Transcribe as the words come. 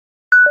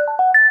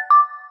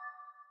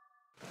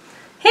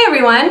Hey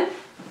everyone!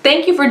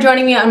 Thank you for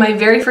joining me on my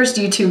very first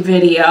YouTube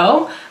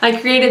video. I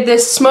created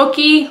this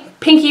smoky,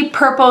 pinky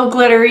purple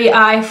glittery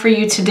eye for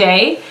you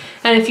today.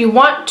 And if you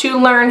want to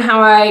learn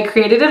how I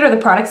created it or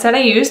the products that I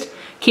used,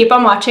 keep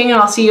on watching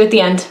and I'll see you at the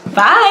end.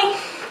 Bye!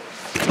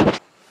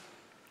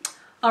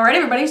 Alright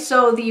everybody,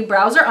 so the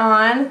brows are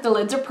on, the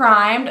lids are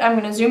primed. I'm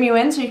going to zoom you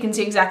in so you can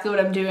see exactly what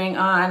I'm doing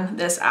on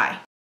this eye.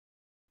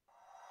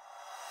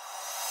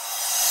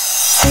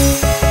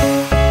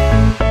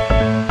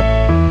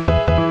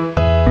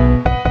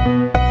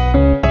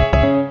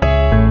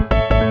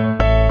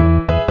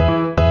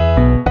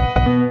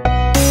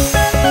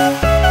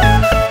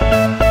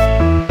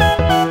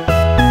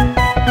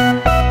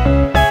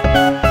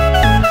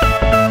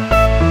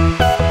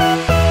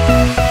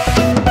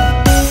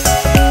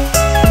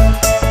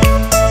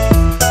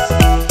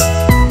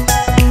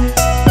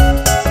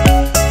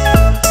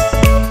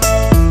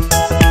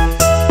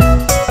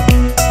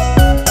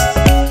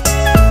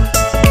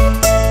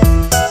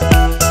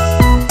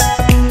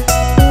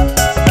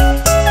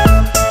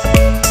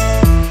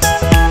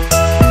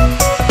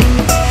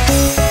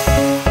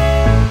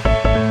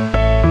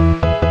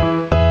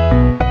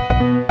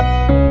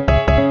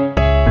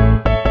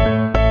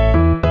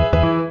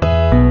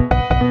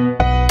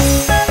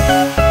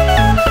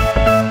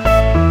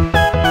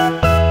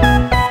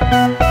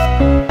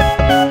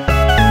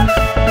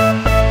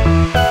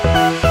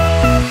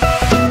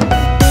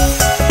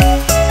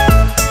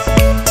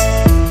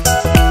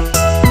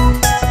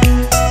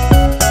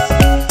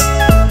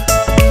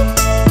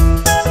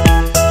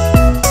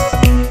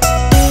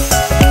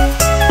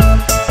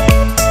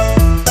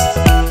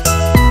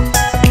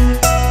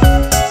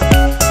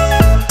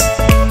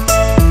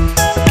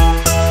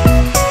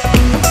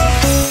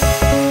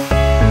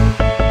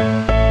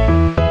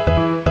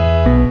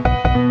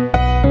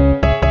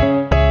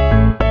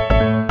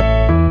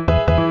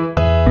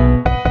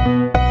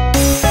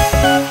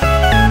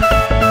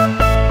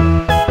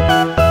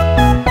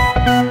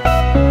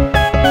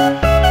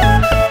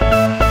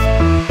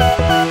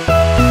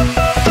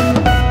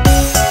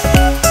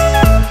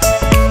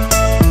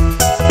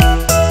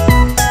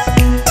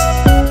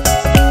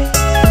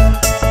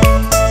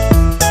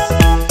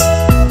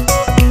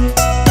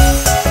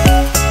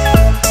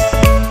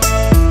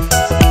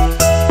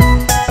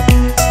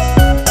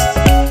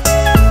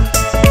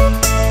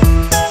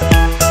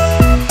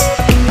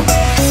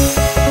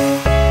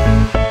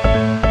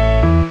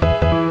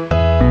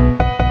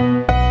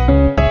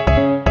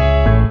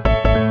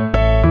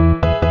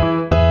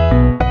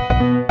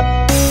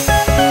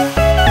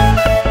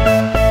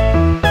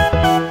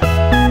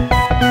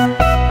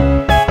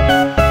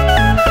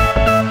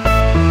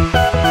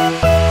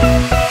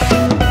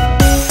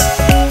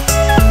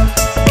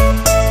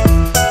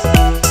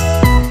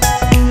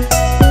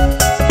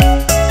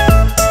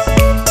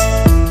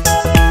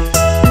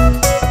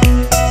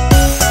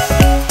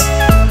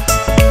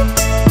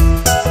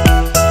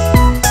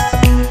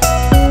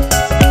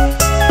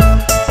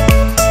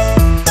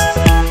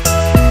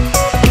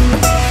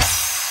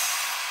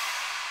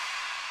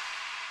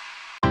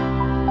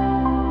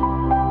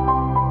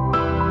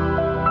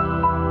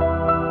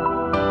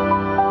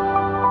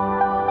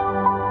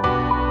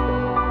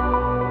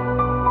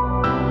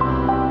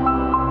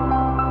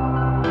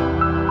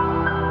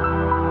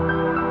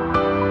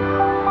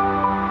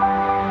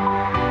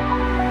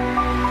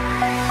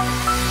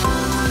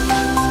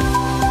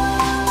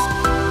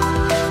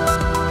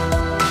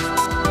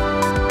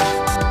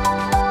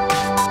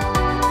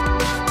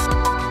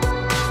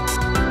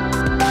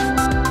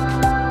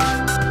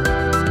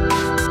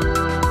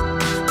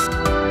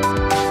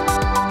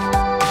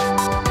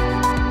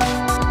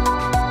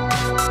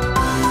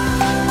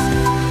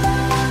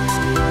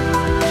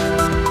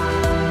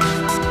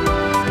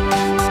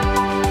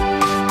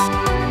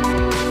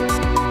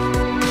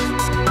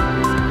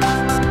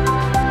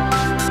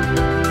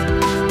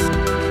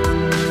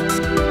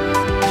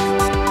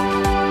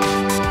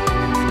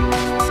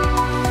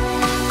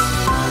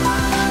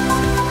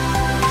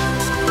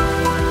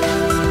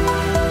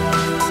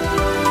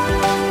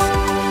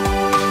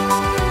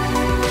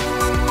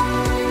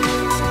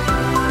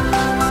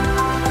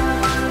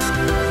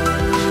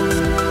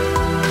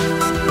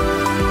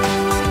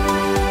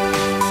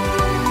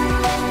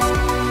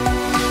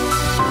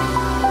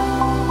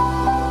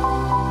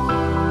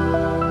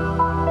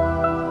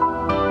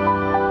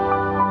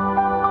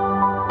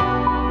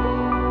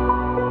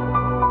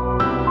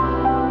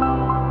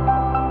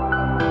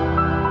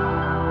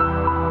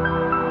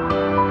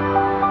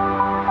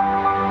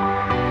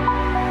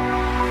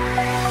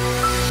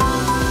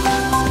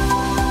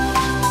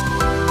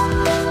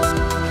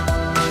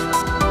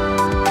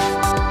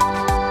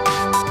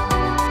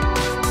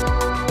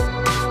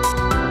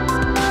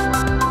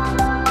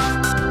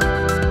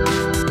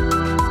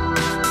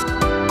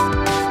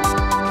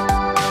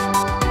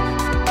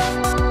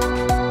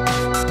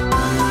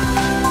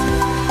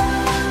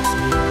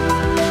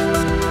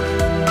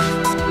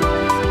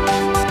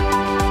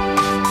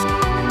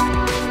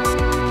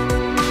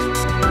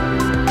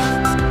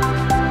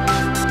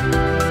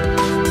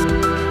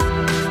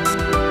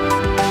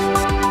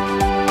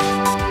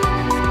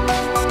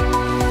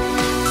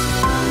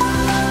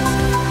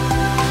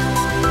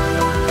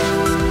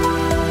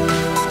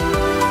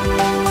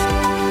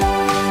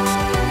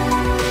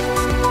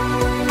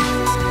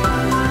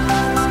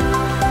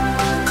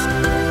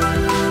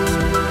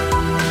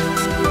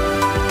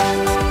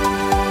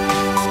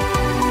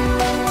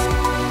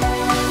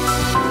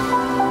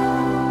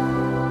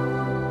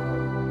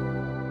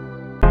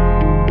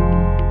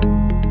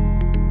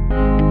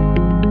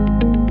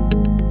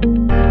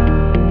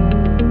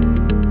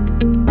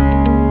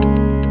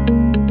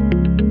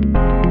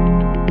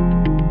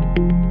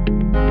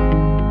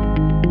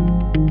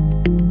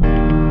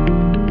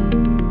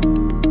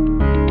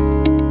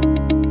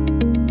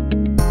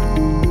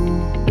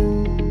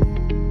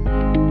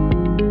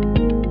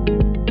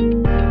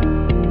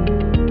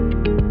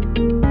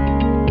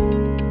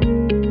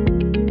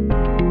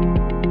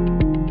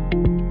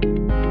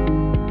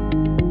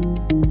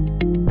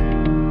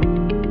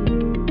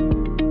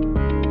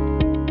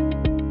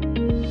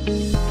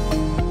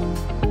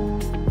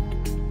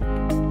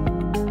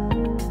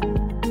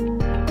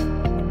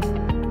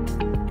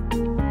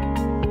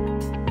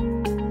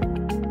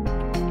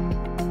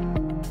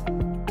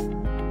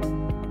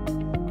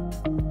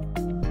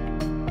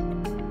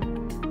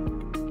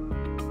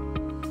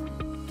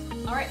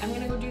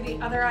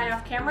 other eye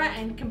off camera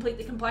and complete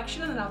the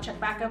complexion, and then I'll check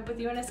back up with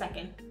you in a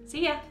second.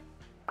 See ya.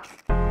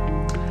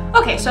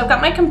 Okay, so I've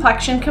got my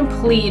complexion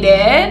completed,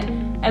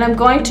 and I'm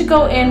going to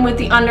go in with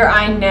the under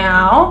eye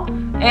now.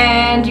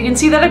 And you can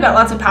see that I've got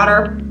lots of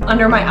powder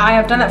under my eye.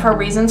 I've done that for a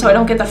reason, so I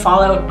don't get the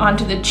fallout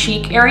onto the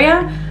cheek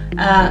area.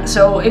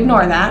 So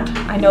ignore that.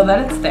 I know that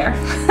it's there.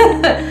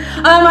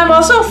 I'm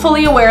also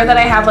fully aware that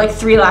I have like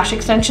 3 lash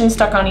extensions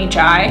stuck on each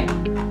eye.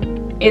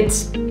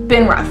 It's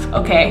been rough,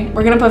 okay?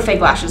 We're gonna put fake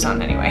lashes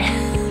on anyway.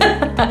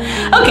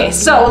 Okay,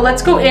 so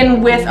let's go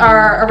in with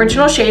our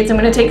original shades. I'm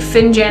gonna take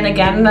Finjan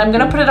again, and I'm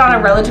gonna put it on a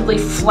relatively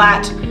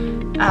flat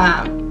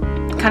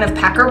kind of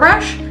packer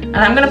brush, and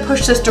I'm gonna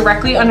push this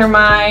directly under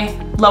my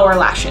lower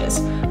lashes.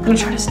 I'm gonna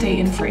try to stay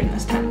in frame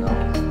this time though.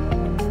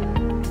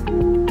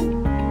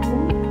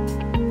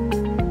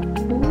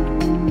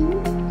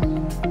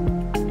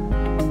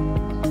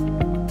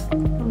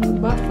 I'm gonna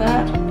buff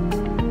that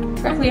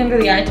directly under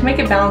the eye to make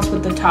it balance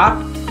with the top.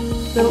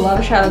 There's a lot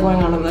of shadow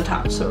going on the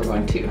top, so we're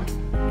going to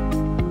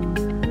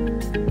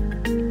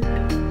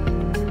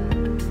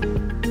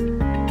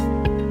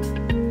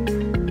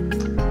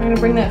I'm going to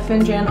bring that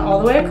Finjan all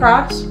the way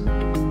across,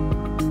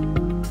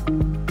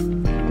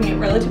 keeping it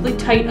relatively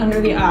tight under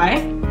the eye,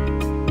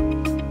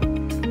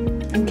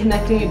 and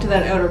connecting it to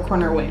that outer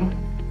corner wing.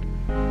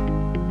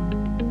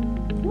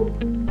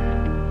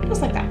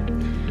 Just like that.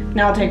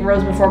 Now I'll take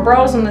Rose Before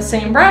Brows on the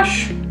same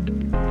brush,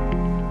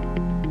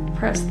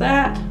 press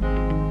that,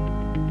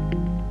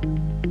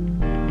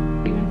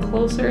 even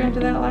closer into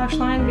that lash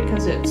line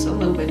because it's a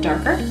little bit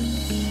darker.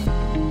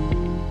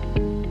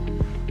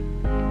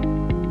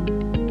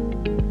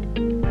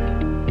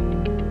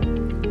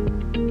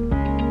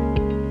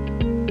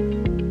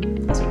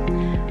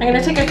 I'm going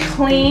to take a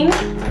clean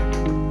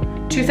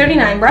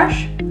 239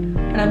 brush,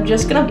 and I'm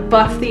just going to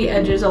buff the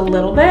edges a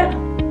little bit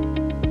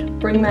to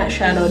bring that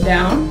shadow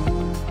down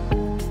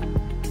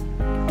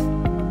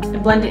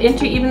and blend it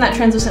into even that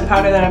translucent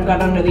powder that I've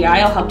got under the eye.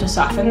 I'll help to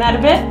soften that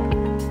a bit.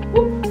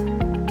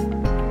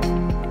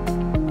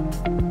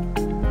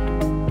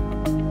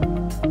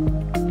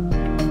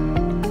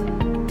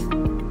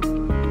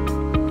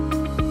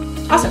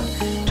 Awesome.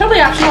 Totally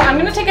optional. I'm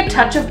going to take a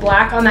touch of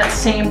black on that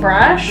same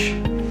brush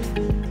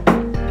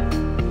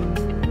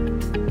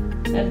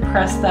and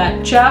press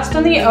that just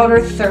on the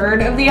outer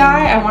third of the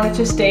eye. I want it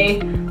to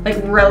stay like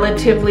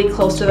relatively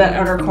close to that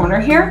outer corner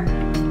here.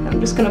 I'm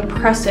just gonna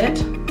press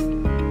it.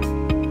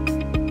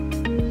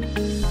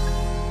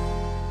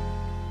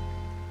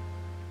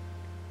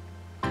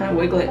 Kind of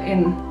wiggle it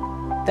in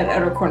that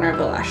outer corner of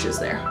the lashes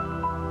there.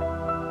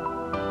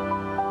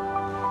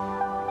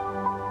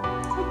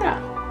 Like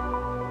that.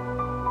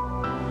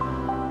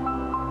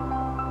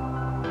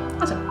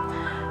 Awesome.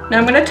 Now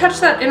I'm going to touch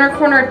that inner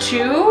corner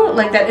too,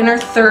 like that inner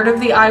third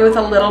of the eye with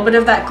a little bit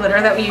of that glitter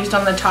that we used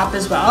on the top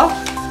as well.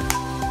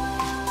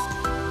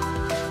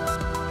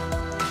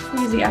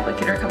 Use the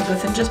applicator comes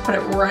with and just put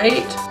it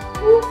right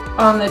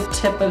on the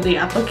tip of the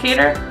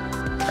applicator.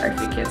 Sorry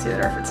if you can't see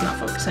that or if it's not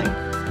focusing.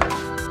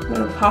 I'm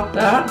going to pop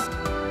that.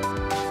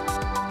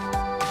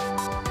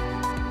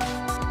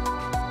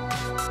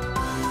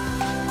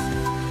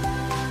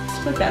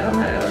 Just like that on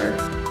that outer,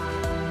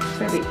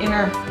 sorry, the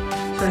inner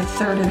sort of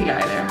third of the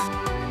eye there.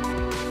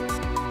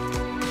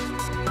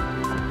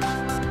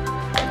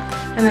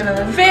 And then on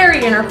the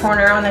very inner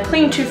corner, on the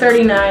clean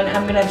 239,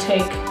 I'm going to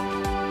take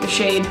the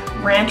shade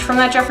Ranch from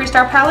that Jeffree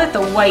Star palette,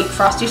 the white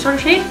frosty sort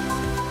of shade.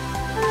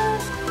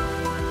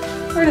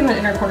 Right in the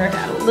inner corner to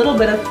add a little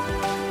bit of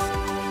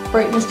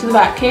brightness to the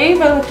back cave,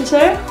 I like to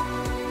say.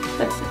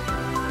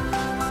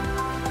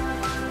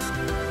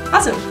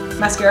 Awesome.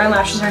 Mascara and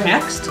lashes are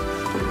next.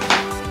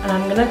 And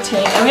I'm going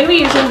to be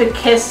using the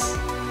Kiss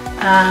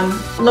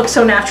Look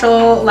So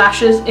Natural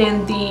lashes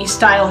in the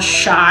style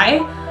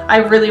Shy. I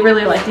really,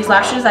 really like these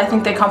lashes. I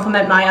think they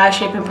complement my eye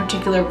shape in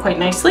particular quite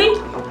nicely.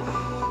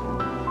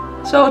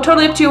 So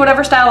totally up to you,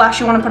 whatever style lash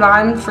you want to put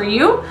on for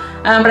you.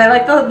 But I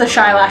like the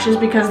Shy lashes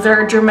because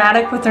they're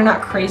dramatic, but they're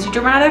not crazy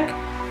dramatic.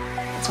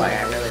 That's why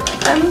I really like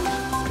them.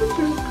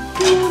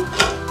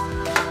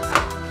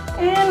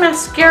 And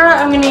mascara,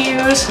 I'm going to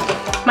use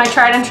my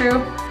tried and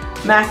true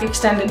MAC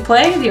Extended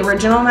Play, the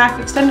original MAC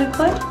Extended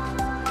Play.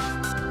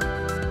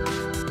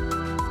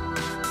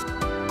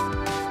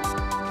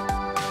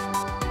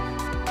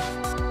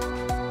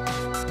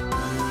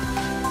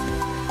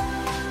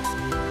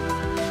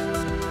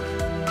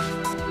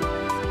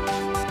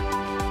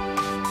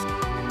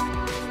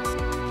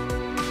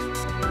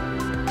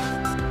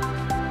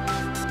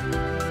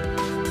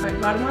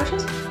 Bottom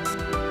lashes.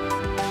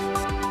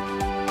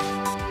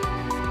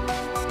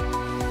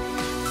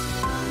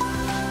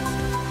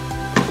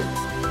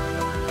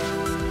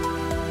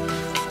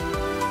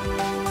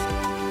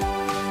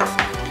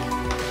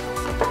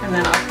 And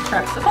then I'll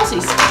prep the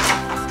falsies.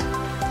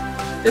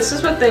 This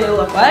is what they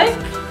look like.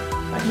 If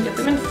I can get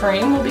them in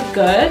frame, we'll be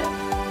good.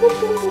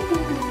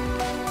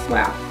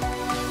 Wow.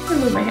 I'm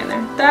gonna move my hand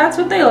there. That's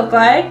what they look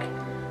like.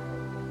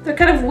 They're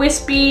kind of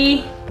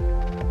wispy.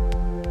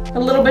 A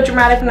little bit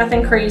dramatic,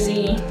 nothing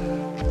crazy.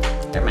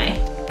 They're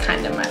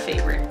kind of my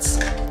favorites.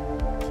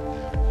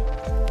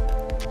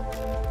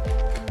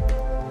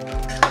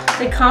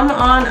 They come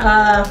on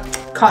a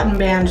cotton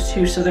band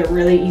too, so they're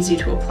really easy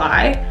to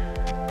apply,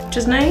 which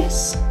is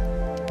nice.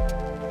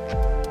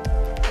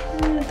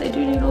 And they do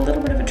need a little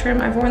bit of a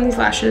trim. I've worn these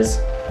lashes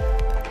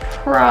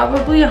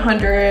probably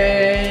 100,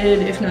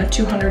 if not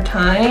 200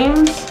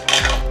 times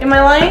in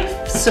my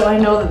life, so I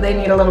know that they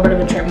need a little bit of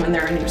a trim when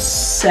they're a new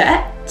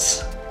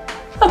set.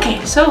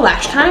 Okay, so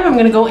lash time. I'm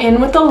gonna go in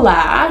with the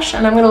lash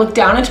and I'm gonna look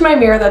down into my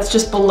mirror that's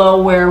just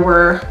below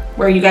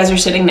where you guys are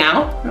sitting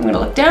now. I'm gonna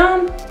look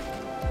down,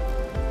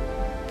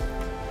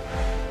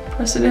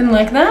 press it in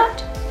like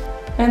that,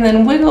 and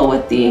then wiggle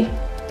with the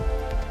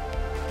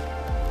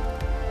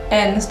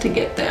ends to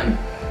get them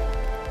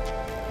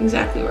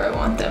exactly where I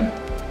want them.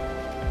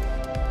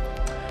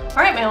 All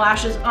right, my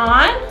lash is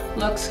on,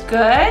 looks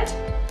good.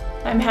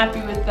 I'm happy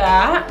with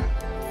that.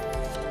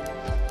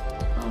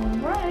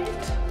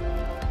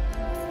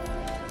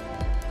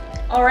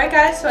 All right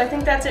guys, so I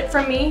think that's it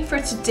from me for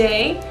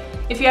today.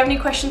 If you have any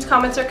questions,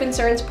 comments, or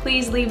concerns,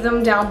 please leave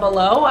them down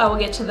below. I will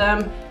get to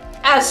them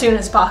as soon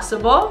as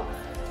possible.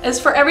 As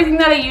for everything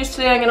that I used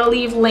today, I'm gonna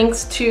leave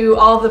links to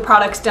all of the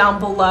products down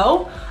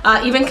below.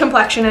 Even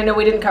complexion, I know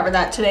we didn't cover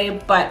that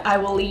today, but I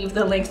will leave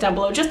the links down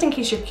below just in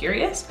case you're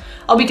curious.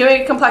 I'll be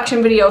doing a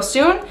complexion video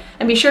soon,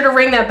 and be sure to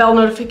ring that bell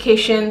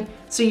notification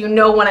so you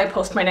know when I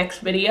post my next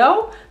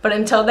video. But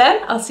until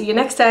then, I'll see you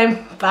next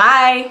time.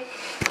 Bye.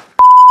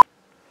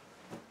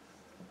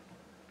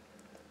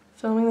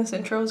 Filming this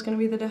intro is gonna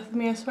be the death of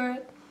me, I swear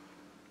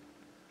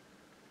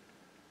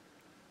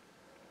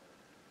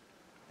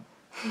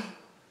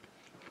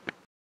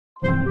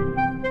it.